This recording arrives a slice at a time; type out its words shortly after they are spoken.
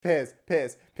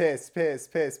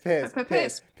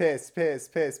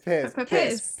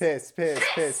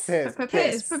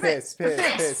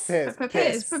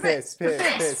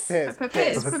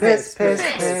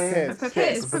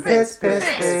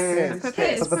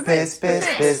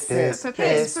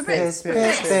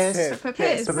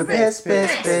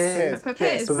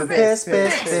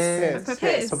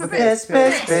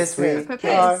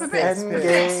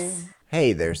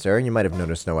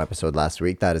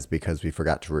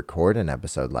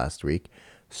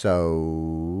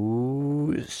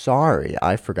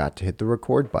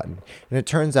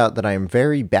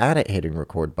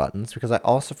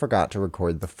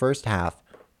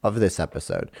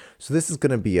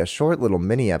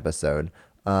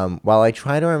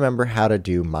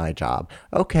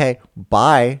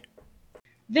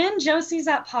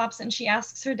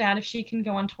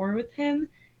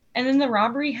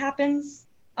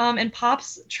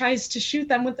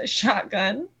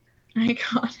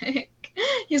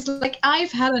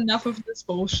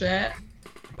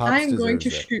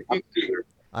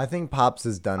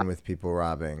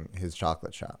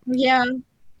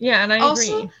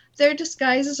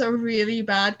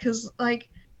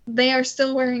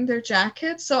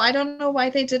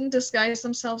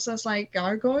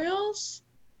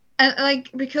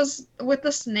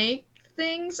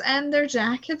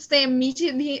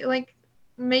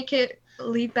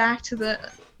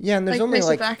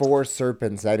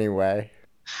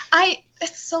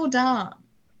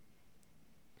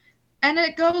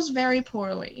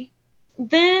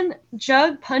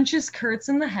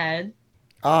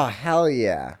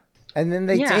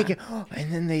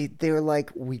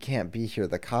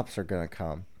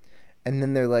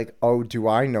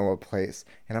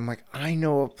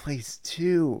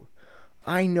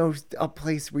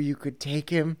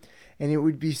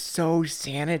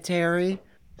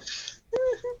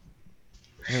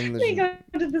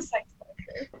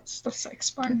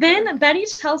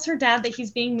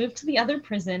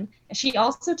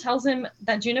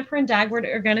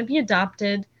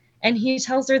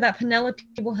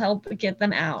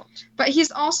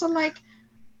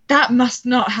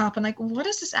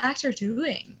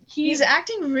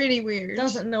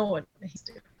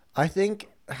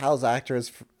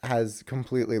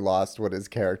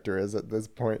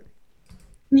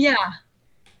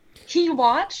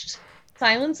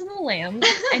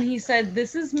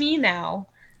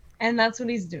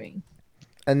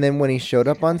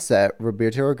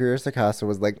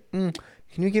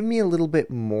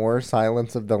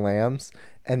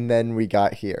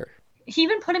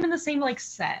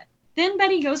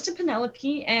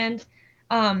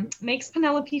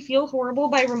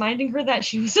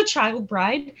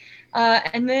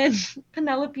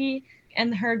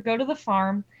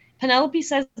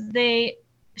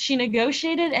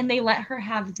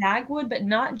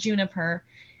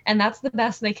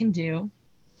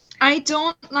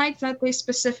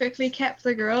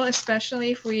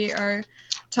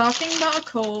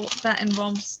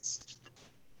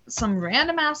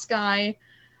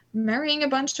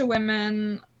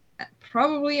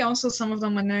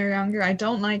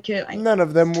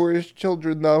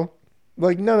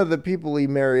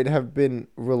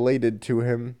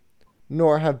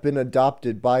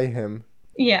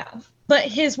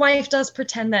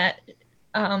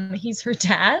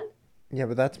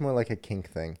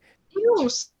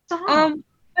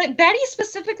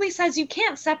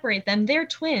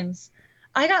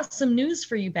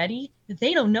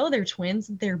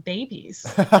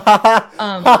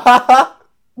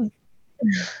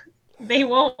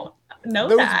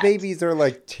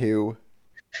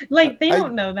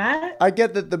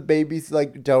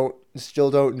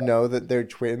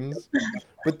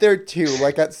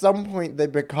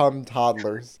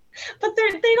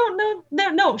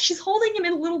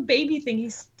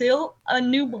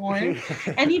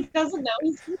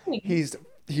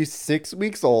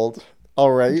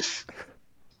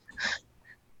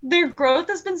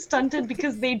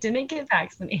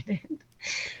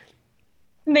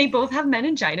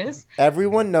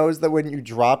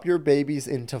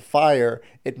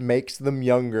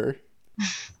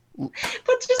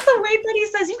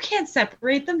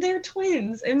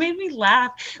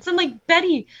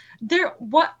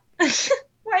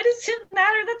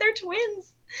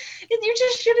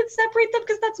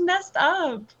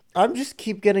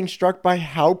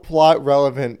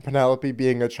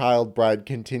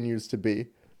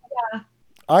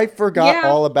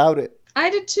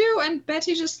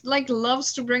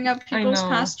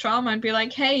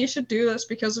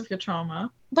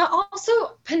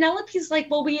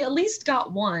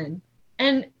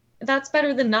that's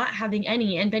better than not having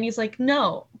any. And Benny's like,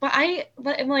 no, but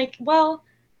I'm like, well,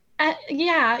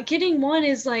 yeah, getting one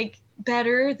is like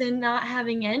better than not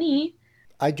having any.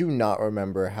 I do not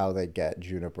remember how they get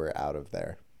Juniper out of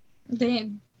there.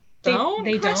 They don't?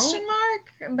 They question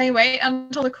mark? They wait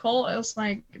until the cult is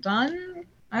like done?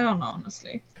 I don't know,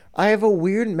 honestly. I have a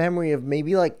weird memory of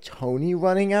maybe like Tony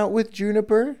running out with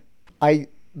Juniper.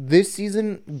 This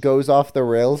season goes off the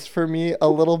rails for me a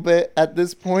little bit at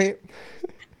this point.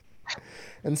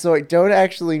 And so I don't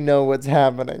actually know what's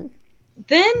happening.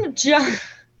 Then Jug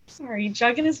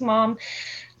and his mom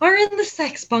are in the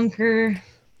sex bunker.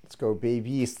 Let's go,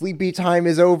 baby. Sleepy time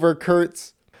is over,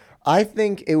 Kurtz. I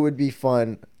think it would be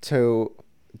fun to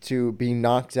be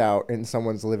knocked out in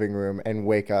someone's living room and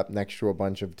wake up next to a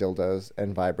bunch of dildos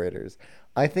and vibrators.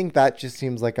 I think that just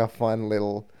seems like a fun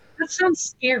little... That sounds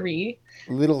scary.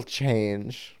 Little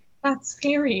change. That's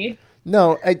scary.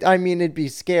 No, I mean, it'd be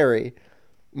scary.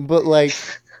 But, like,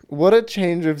 what a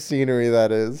change of scenery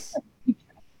that is.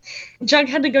 Jug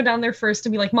had to go down there first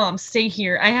and be like, Mom, stay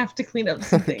here. I have to clean up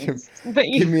some things.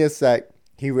 Give me a sec.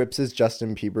 He rips his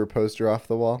Justin Bieber poster off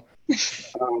the wall.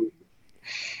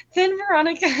 Then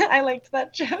Veronica, I liked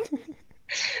that joke.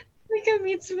 Veronica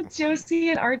meets with Josie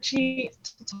and Archie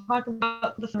to talk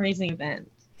about the fundraising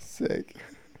event. Sick.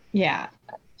 Yeah,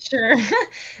 sure.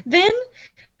 Then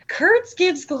Kurtz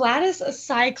gives Gladys a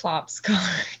Cyclops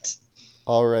card.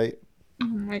 All right. Oh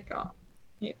my god.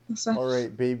 Yeah, all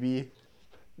right, baby.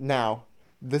 Now,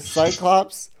 the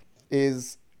Cyclops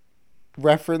is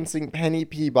referencing Penny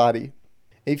Peabody.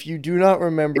 If you do not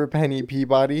remember Penny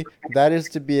Peabody, that is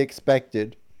to be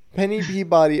expected. Penny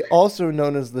Peabody, also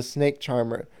known as the Snake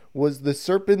Charmer, was the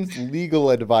Serpent's legal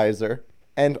advisor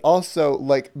and also,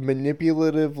 like,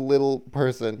 manipulative little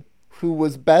person who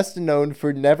was best known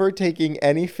for never taking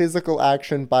any physical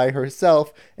action by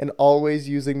herself and always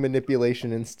using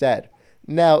manipulation instead.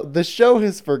 Now, the show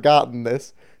has forgotten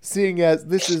this, seeing as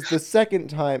this is the second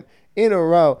time in a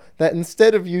row that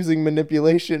instead of using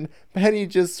manipulation, Penny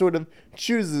just sort of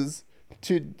chooses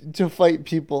to fight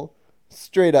people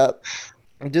straight up.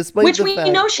 Despite which we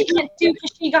know she can't do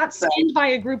because she got skinned by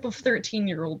a group of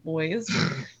 13-year-old boys.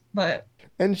 But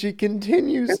and she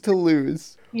continues to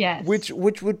lose. Yes. Which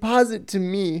would posit to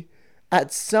me,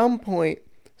 at some point,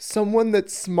 someone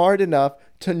that's smart enough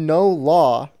to know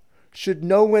law should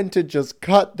know when to just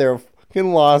cut their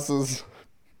fucking losses.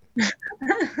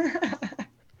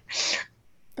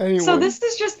 Anyway. So this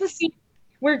is just the scene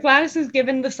where Gladys is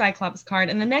given the Cyclops card,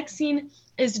 and the next scene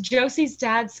is Josie's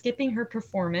dad skipping her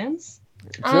performance.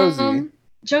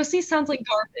 Josie sounds like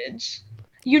garbage.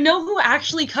 You know who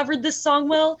actually covered this song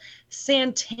well?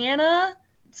 Santana.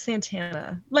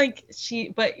 Like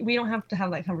but we don't have to have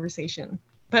that conversation.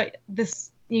 But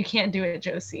you can't do it,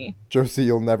 Josie. Josie,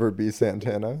 you'll never be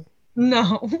Santana.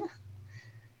 No.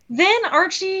 Then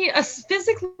Archie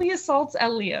physically assaults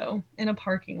Elio in a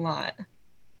parking lot.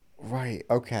 Right,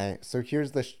 okay. So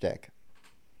here's the shtick.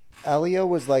 Elio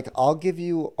was like, I'll give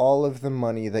you all of the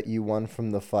money that you won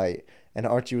from the fight. And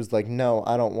Archie was like, no,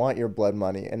 I don't want your blood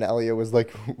money. And Elio was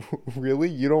like, really?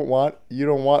 You don't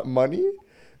want money?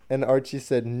 And Archie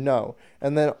said no.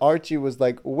 And then Archie was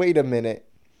like, wait a minute.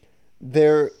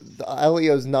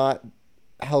 Elio's not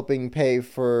helping pay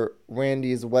for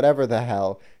Randy's whatever the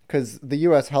hell. Because the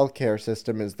U.S. healthcare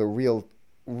system is the real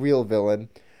villain.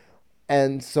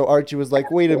 And so Archie was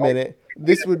like, wait a minute.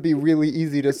 This would be really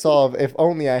easy to solve if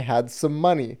only I had some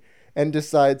money. And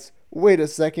decides, wait a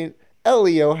second.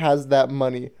 Elio has that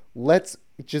money. Let's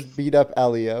just beat up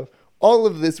Elio. All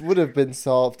of this would have been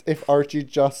solved if Archie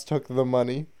just took the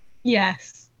money.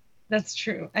 Yes, that's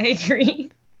true. I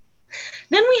agree.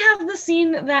 Then we have the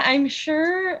scene that I'm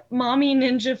sure Mommy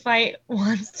Ninja Fight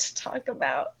wants to talk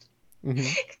about.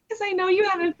 Because I know you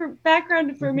have background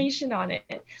information on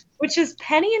it, which is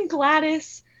Penny and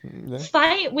Gladys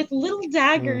fight with little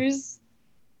daggers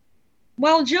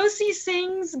while Josie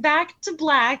sings Back to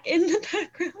Black in the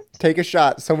background. Take a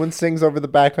shot. Someone sings over the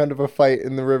background of a fight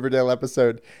in the Riverdale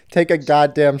episode. Take a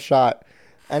goddamn shot.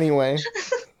 Anyway,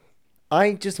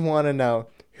 I just want to know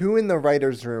who in the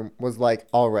writer's room was like,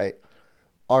 all right,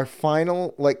 our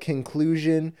final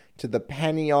conclusion to the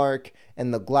Penny arc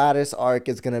and the Gladys arc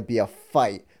is going to be a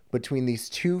fight between these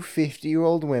two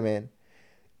 50-year-old women.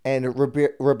 And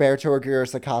Roberto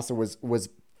Aguirre-Sacasa was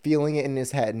feeling it in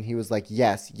his head, and he was like,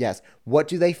 yes, what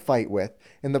do they fight with?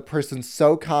 And the person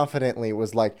so confidently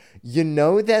was like, you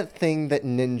know that thing that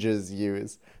ninjas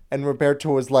use? And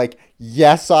Roberto was like,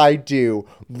 yes, I do.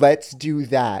 Let's do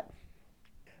that.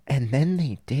 And then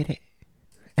they did it.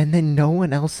 And then no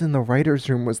one else in the writer's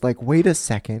room was like, wait a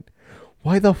second.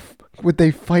 Why the would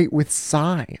they fight with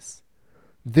size?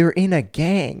 they're in a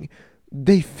gang.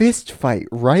 They fist fight,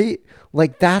 right?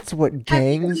 Like, that's what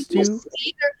gangs do.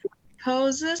 See their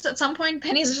poses. At some point,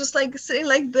 Penny's just like sitting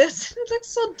like this. It looks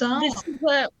so dumb. This is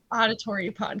the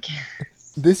auditory podcast.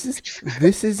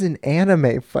 This is an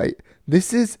anime fight.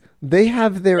 They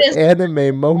have their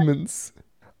anime moments.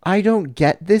 I don't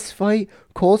get this fight.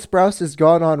 Cole Sprouse has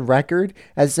gone on record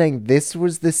as saying this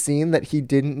was the scene that he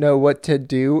didn't know what to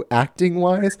do acting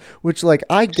wise, which, like,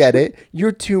 I get it.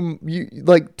 Two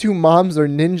moms are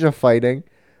ninja fighting.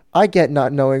 I get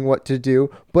not knowing what to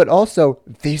do, but also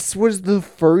this was the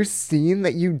first scene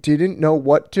that you didn't know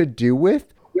what to do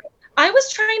with? I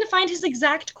was trying to find his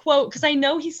exact quote because I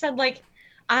know he said, like,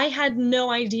 I had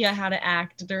no idea how to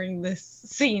act during this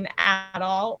scene at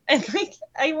all. And, like,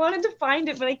 I wanted to find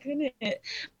it, but I couldn't.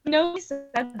 No, he said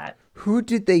that. Who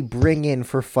did they bring in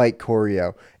for fight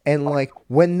choreo? And, like,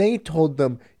 when they told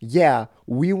them, yeah,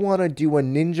 we want to do a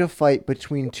ninja fight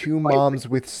between two moms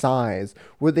with sais,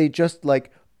 were they just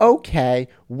like, okay,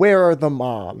 where are the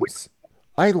moms?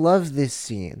 I love this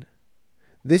scene.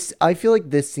 I feel like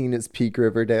this scene is peak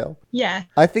Riverdale. Yeah.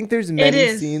 I think there's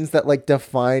many scenes that, like,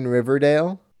 define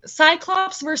Riverdale.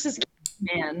 Cyclops versus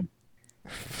Man.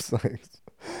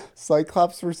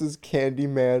 Cyclops versus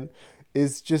Candyman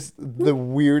is just the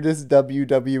weirdest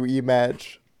WWE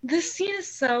match. This scene is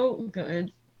so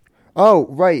good. Oh,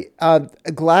 right.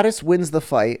 Gladys wins the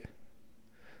fight.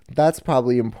 That's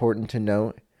probably important to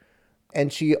note.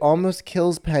 And she almost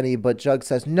kills Penny, but Jug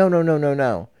says,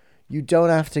 no. You don't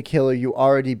have to kill her. You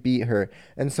already beat her.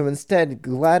 And so instead,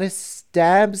 Gladys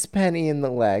stabs Penny in the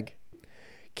leg,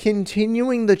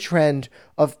 continuing the trend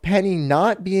of Penny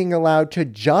not being allowed to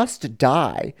just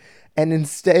die, and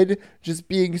instead just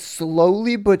being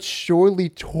slowly but surely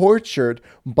tortured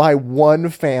by one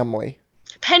family.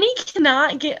 Penny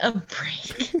cannot get a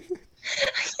break.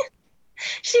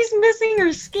 She's missing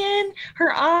her skin,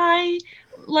 her eye,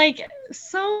 like,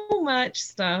 so much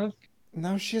stuff.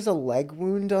 Now she has a leg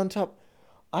wound on top.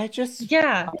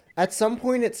 Yeah. At some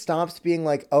point it stops being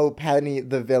like, oh, Penny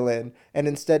the villain, and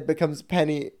instead becomes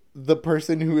Penny the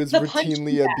person who is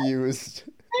routinely abused.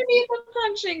 Penny the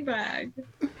punching bag.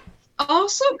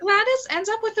 Also, Gladys ends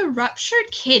up with a ruptured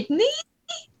kidney?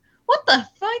 What the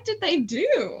fuck did they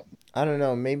do? I don't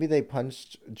know. Maybe they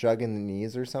punched Jug in the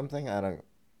knees or something. I don't.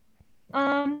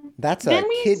 That's a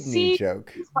kidney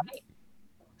joke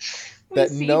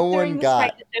that no one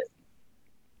got.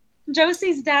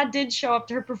 Josie's dad did show up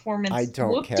to her performance. I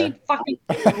don't care. Fucking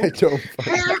I don't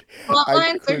fucking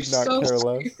I could not care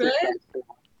less.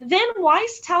 Then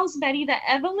Weiss tells Betty that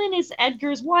Evelyn is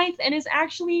Edgar's wife and is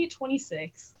actually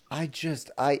 26.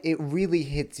 It really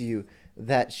hits you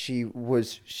that she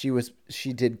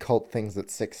did cult things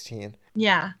at 16.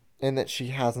 Yeah. And that she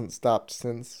hasn't stopped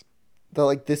since. That,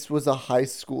 like, this was a high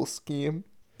school scheme.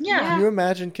 Yeah. Can you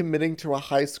imagine committing to a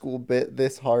high school bit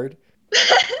this hard?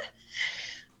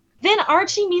 Then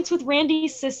Archie meets with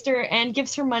Randy's sister and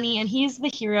gives her money, and he's the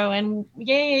hero, and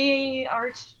yay,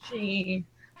 Archie.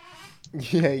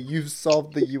 Yeah, you've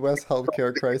solved the U.S.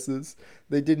 healthcare crisis.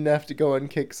 They didn't have to go on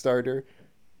Kickstarter.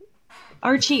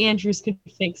 Archie Andrews could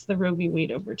fix the Roe v.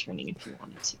 Wade overturning if he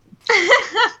wanted to.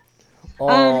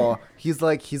 Oh, he's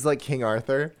like King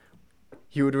Arthur.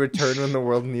 He would return when the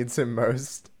world needs him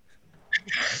most.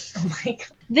 Oh my god.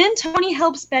 Then Tony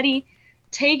helps Betty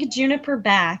take Juniper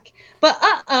back. But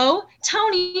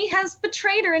Tony has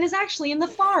betrayed her and is actually in the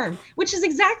farm, which is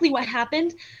exactly what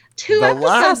happened 2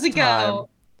 episodes ago.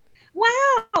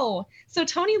 Wow. So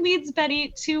Tony leads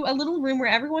Betty to a little room where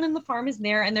everyone in the farm is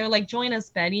there, and they're like, join us,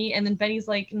 Betty. And then Betty's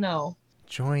like, no.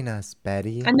 Join us,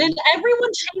 Betty. And then everyone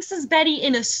chases Betty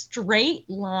in a straight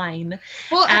line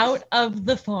out of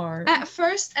the farm. At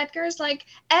first, Edgar's like,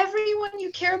 everyone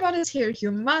you care about is here.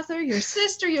 Your mother, your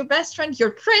sister, your best friend, your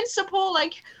principal.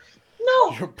 Like, no,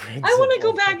 I want to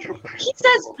go back. He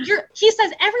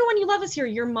says, everyone you love is here.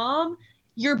 Your mom,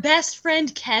 your best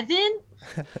friend, Kevin.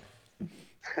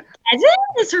 Kevin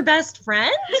is her best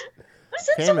friend?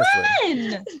 Since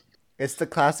when? It's the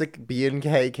classic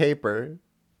B&K caper.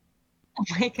 Oh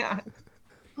my god.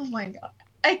 Oh my god.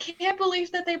 I can't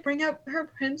believe that they bring up her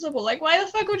principal. Like, why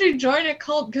the fuck would you join a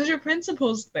cult? Because your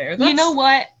principal's there. You know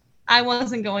what? I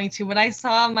wasn't going to, but I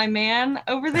saw my man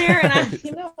over there, and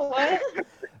you know what?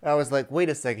 I was like, wait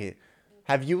a second.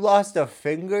 Have you lost a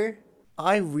finger?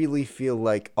 I really feel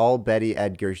like all Betty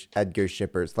Edgar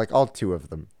shippers, like all 2 of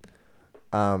them,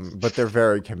 but they're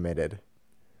very committed,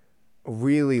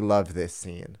 really love this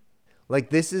scene. Like,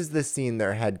 this is the scene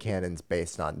their headcanon's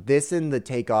based on. This and the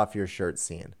take off your shirt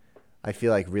scene, I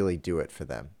feel like, really do it for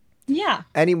them. Yeah.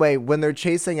 Anyway, when they're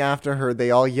chasing after her,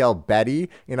 they all yell Betty,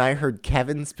 and I heard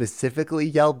Kevin specifically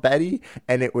yell Betty,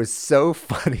 and it was so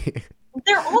funny.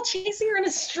 They're all chasing her in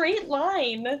a straight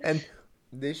line. And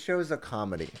this show's a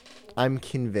comedy. I'm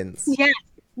convinced. Yes.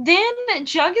 Then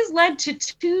Jug is led to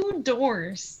 2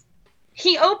 doors.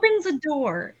 He opens a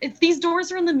door. These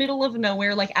doors are in the middle of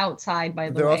nowhere, like outside, by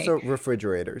the way. They're also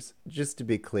refrigerators, just to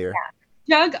be clear.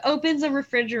 Yeah. Jug opens a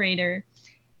refrigerator,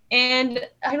 and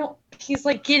he's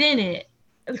like, get in it.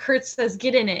 Kurt says,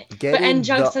 get in it. And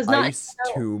Jug says, not ice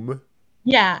tomb.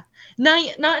 Yeah.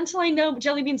 Not until I know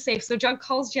Jellybean's safe. So Jug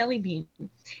calls Jellybean,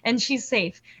 and she's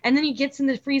safe. And then he gets in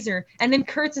the freezer, and then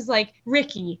Kurtz is like,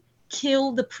 Ricky,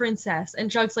 kill the princess. And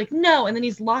Jug's like, no. And then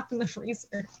he's locked in the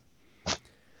freezer.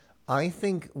 I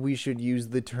think we should use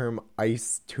the term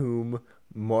ice tomb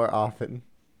more often.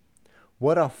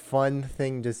 What a fun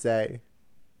thing to say.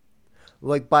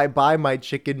 Like, bye-bye, my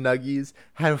chicken nuggies.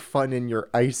 Have fun in your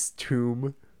ice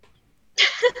tomb.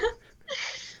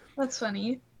 That's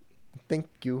funny. Thank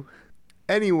you.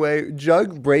 Anyway,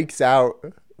 Jug breaks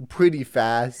out pretty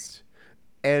fast.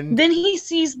 And then he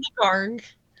sees the Garg.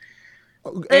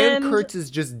 And Kurtz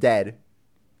is just dead.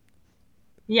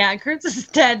 Yeah, Kurtz is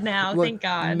dead now, Look, thank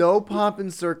God. No pomp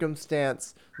and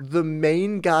circumstance. The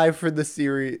main guy for the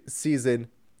season,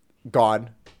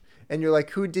 gone. And you're like,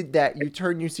 who did that? You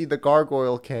turn, you see the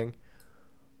Gargoyle King.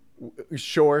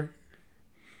 Sure.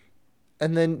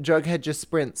 And then Jughead just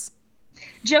sprints.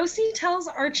 Josie tells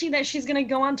Archie that she's going to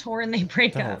go on tour and they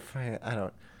break up. I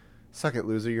don't. Suck it,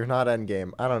 loser. You're not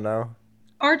Endgame. I don't know.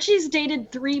 Archie's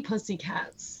dated 3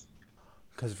 pussycats.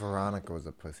 Because Veronica was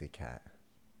a pussycat.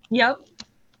 Yep.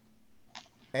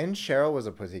 And Cheryl was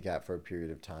a pussycat for a period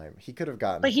of time. He could have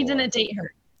gotten But he 4. didn't date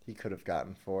her. He could have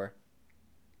gotten 4.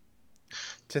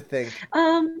 To think.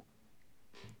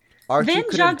 Archie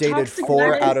could have dated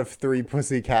 4 out of 3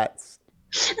 pussycats.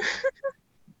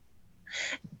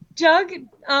 Jug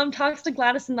talks to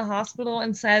Gladys in the hospital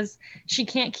and says she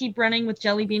can't keep running with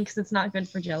Jellybean because it's not good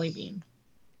for Jellybean.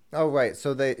 Oh, right.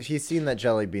 So he's seen that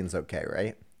Jellybean's okay,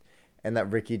 right? And that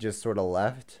Ricky just sort of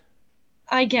left?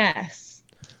 I guess.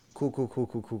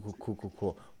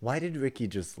 Cool. Why did Ricky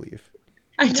just leave?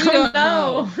 I don't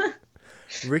know.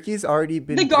 Ricky's already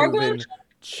been proven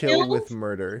chill with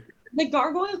murder. The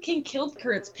Gargoyle King killed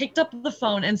Kurtz, picked up the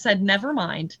phone, and said, never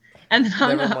mind. And then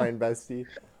hung up. Never mind, bestie.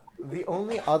 The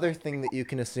only other thing that you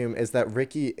can assume is that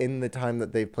Ricky, in the time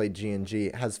that they've played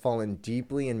G&G, has fallen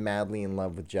deeply and madly in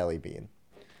love with Jellybean.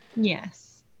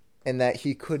 Yes. And that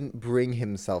he couldn't bring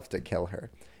himself to kill her.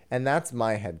 And that's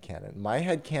my headcanon. My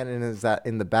headcanon is that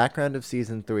in the background of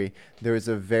Season 3, there is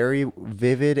a very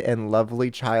vivid and lovely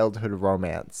childhood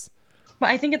romance. But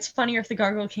I think it's funnier if the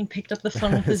Gargoyle King picked up the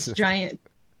phone with his giant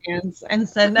hands and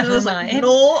said, never mind.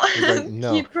 Like,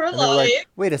 no. Keep her alive. Like,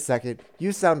 wait a second.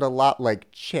 You sound a lot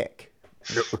like Chick.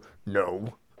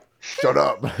 No. Shut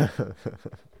up.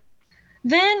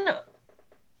 Then,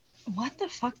 what the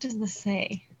fuck does this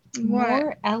say? What?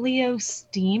 More Elio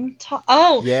steam talk.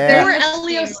 Oh, yeah. More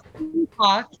Elio steam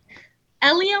talk.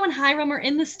 Elio and Hiram are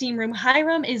in the steam room.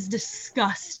 Hiram is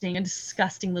disgusting, a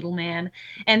disgusting little man.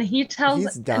 And he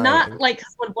tells, not like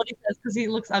what he says because he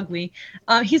looks ugly.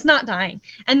 He's not dying.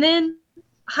 And then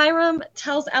Hiram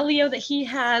tells Elio that he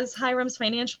has Hiram's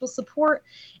financial support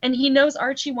and he knows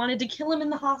Archie wanted to kill him in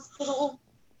the hospital.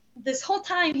 This whole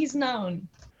time he's known.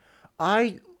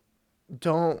 I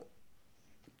don't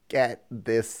get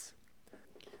this.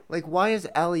 Like, why is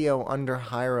Elio under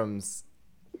Hiram's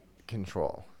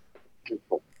control?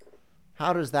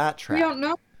 How does that track? We don't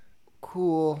know.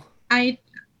 Cool. I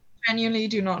genuinely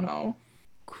do not know.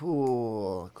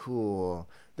 Cool.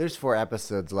 There's 4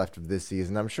 episodes left of this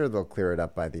season. I'm sure they'll clear it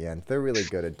up by the end. They're really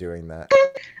good at doing that.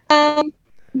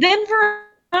 Then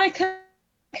Veronica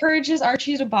encourages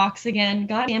Archie to box again.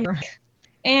 Goddamn.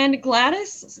 And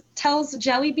Gladys tells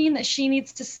Jellybean that she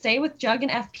needs to stay with Jug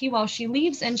and FP while she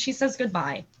leaves, and she says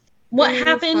goodbye. What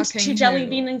happened to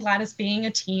Jellybean and Gladys being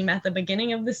a team at the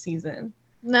beginning of the season?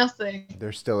 Nothing.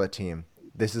 They're still a team.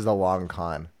 This is a long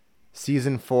con.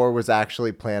 Season 4 was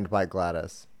actually planned by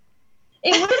Gladys.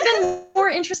 It would have been more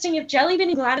interesting if Jellybean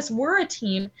and Gladys were a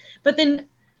team, but then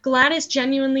Gladys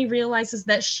genuinely realizes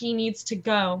that she needs to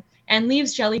go and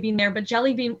leaves Jellybean there, but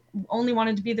Jellybean only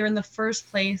wanted to be there in the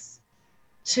first place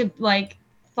to, like,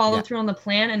 follow through on the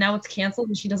plan, and now it's canceled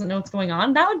and she doesn't know what's going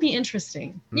on. That would be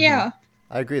interesting. Mm-hmm. Yeah.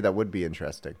 I agree. That would be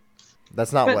interesting.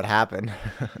 That's not what happened.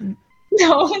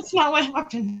 No, it's not what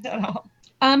happened at all.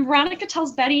 Veronica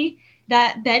tells Betty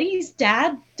that Betty's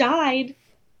dad died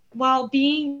while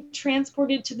being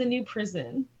transported to the new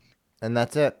prison. And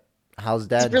that's it. Hal's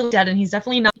dead. He's really dead, and he's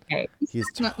definitely not okay. He's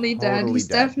definitely dead. He's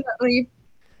definitely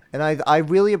And I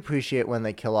really appreciate when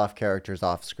they kill off characters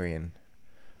off screen,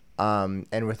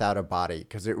 and without a body,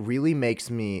 because it really makes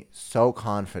me so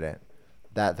confident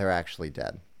that they're actually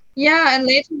dead. Yeah, and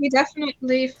later we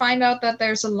definitely find out that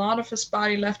there's a lot of his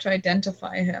body left to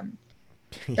identify him.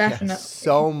 Definitely. Yes,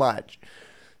 so much.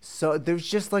 So there's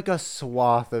just like a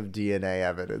swath of DNA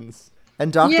evidence.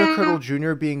 And Dr. Yeah. Curdle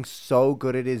Jr. being so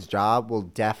good at his job will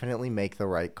definitely make the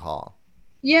right call.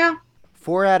 Yeah.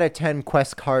 4 out of 10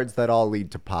 quest cards that all lead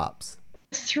to pops.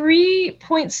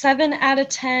 3.7 out of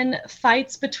 10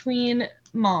 fights between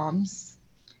moms.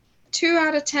 2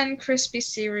 out of 10 crispy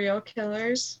serial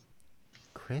killers.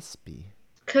 Crispy?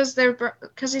 Because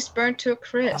he's burnt to a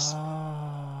crisp.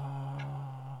 Oh,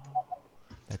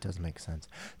 that does make sense.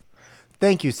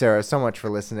 Thank you, Sarah, so much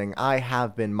for listening. I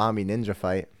have been Mommy Ninja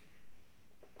Fight.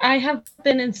 I have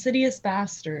been Insidious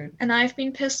Bastard. And I've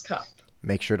been Pisscup.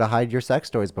 Make sure to hide your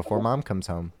sex toys before Mom comes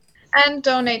home. And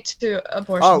donate to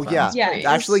abortion funds, yeah. please.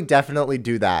 Actually, definitely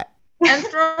do that. And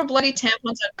throw bloody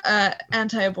tampons at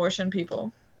anti-abortion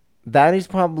people. That is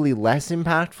probably less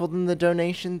impactful than the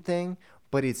donation thing,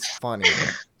 but it's funny.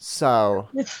 So,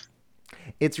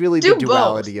 it's really Do the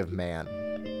duality of man.